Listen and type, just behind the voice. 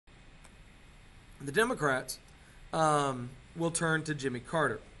The Democrats will turn to Jimmy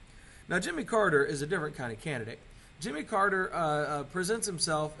Carter. Now, Jimmy Carter is a different kind of candidate. Jimmy Carter presents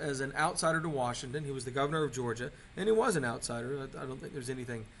himself as an outsider to Washington. He was the governor of Georgia, and he was an outsider. I don't think there's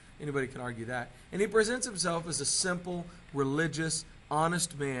anybody can argue that. And he presents himself as a simple, religious,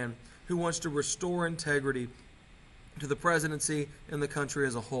 honest man who wants to restore integrity to the presidency and the country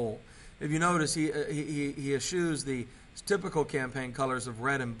as a whole. If you notice, he eschews the typical campaign colors of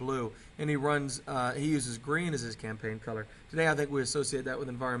red and blue, and he uses green as his campaign color. Today, I think we associate that with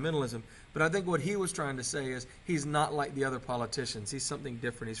environmentalism, but I think what he was trying to say is he's not like the other politicians. He's something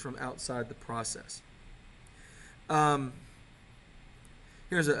different. He's from outside the process.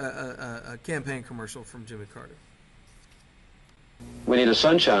 Here's a campaign commercial from Jimmy Carter. We need a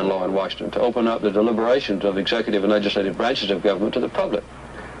sunshine law in Washington to open up the deliberations of executive and legislative branches of government to the public,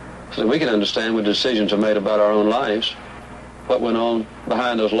 so that we can understand when decisions are made about our own lives, what went on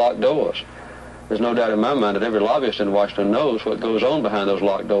behind those locked doors. There's no doubt in my mind that every lobbyist in Washington knows what goes on behind those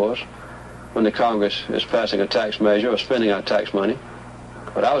locked doors when the Congress is passing a tax measure or spending our tax money.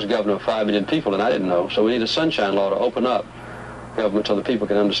 But I was governor of 5 million people and I didn't know, so we need a sunshine law to open up government so the people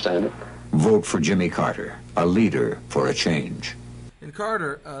can understand it. Vote for Jimmy Carter, a leader for a change. And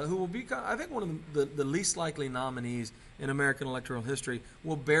Carter, who will be, I think, one of the least likely nominees in American electoral history,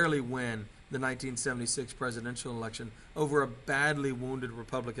 will barely win the 1976 presidential election over a badly wounded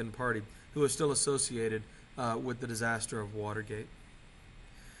Republican Party who is still associated with the disaster of Watergate.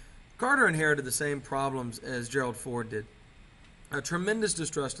 Carter inherited the same problems as Gerald Ford did: a tremendous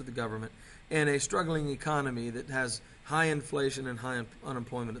distrust of the government and a struggling economy that has high inflation and high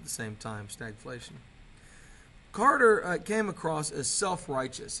unemployment at the same time, stagflation. Carter came across as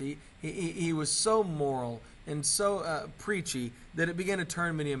self-righteous. He was so moral and so preachy that it began to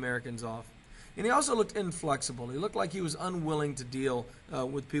turn many Americans off. And he also looked inflexible. He looked like he was unwilling to deal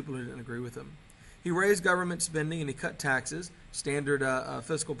with people who didn't agree with him. He raised government spending and he cut taxes, standard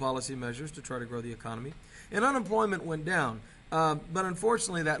fiscal policy measures to try to grow the economy. And unemployment went down. But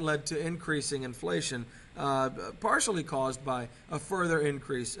unfortunately, that led to increasing inflation, partially caused by a further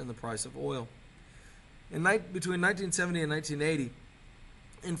increase in the price of oil. Between 1970 and 1980,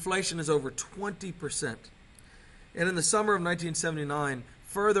 inflation is over 20%. And in the summer of 1979,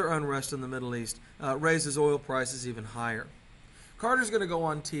 further unrest in the Middle East raises oil prices even higher. Carter's going to go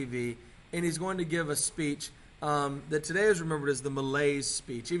on TV, and he's going to give a speech that today is remembered as the malaise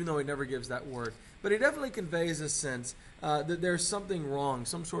speech, even though he never gives that word. But he definitely conveys a sense that there's something wrong,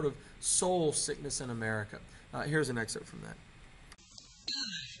 some sort of soul sickness in America. Here's an excerpt from that.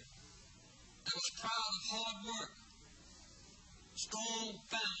 That was proud of hard work, strong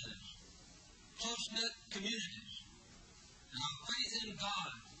families, close-knit communities, and our faith in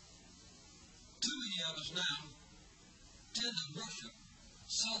God. Too many of us now tend to worship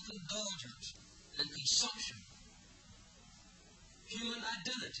self-indulgence and consumption. Human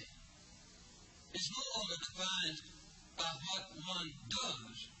identity is no longer defined by what one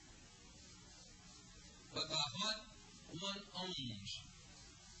does, but by what one owns.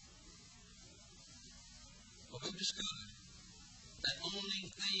 But we've discovered that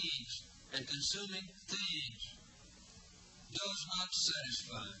owning things and consuming things does not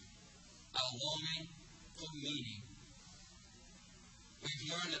satisfy our longing for meaning. We've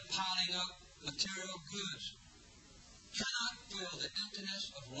learned that piling up material goods cannot fill the emptiness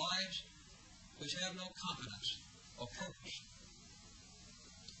of lives which have no competence or purpose.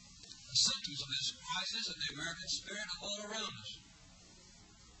 The symptoms of this crisis of the American spirit are all around us.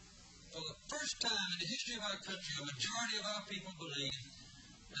 For the first time in the history of our country, a majority of our people believe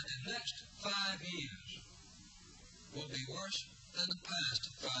that the next 5 years will be worse than the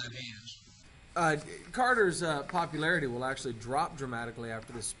past 5 years. Carter's popularity will actually drop dramatically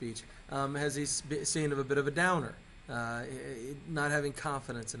after this speech, as he's seen of a bit of a downer, not having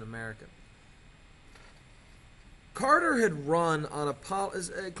confidence in America. Carter had run on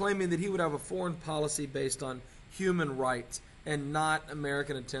claiming that he would have a foreign policy based on human rights and not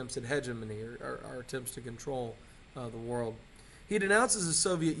American attempts at hegemony or attempts to control the world. He denounces the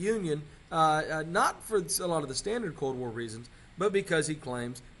Soviet Union, not for a lot of the standard Cold War reasons, but because he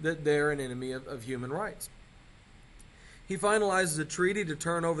claims that they're an enemy of human rights. He finalizes a treaty to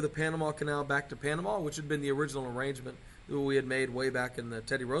turn over the Panama Canal back to Panama, which had been the original arrangement that we had made way back in the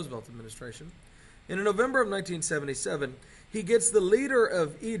Teddy Roosevelt administration. And in November of 1977, he gets the leader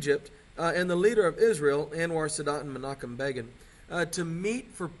of Egypt and the leader of Israel, Anwar Sadat and Menachem Begin, to meet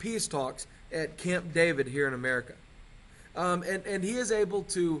for peace talks at Camp David here in America. And he is able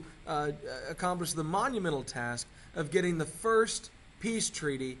to accomplish the monumental task of getting the first peace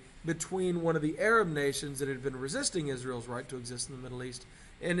treaty between one of the Arab nations that had been resisting Israel's right to exist in the Middle East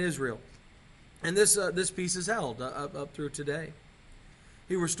and Israel. And this peace is held up through today.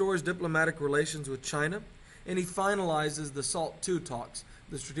 He restores diplomatic relations with China, and he finalizes the SALT II talks,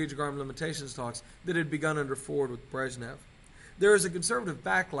 the strategic arm limitations talks, that had begun under Ford with Brezhnev. There is a conservative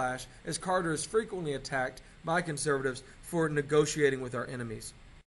backlash as Carter is frequently attacked by conservatives for negotiating with our enemies.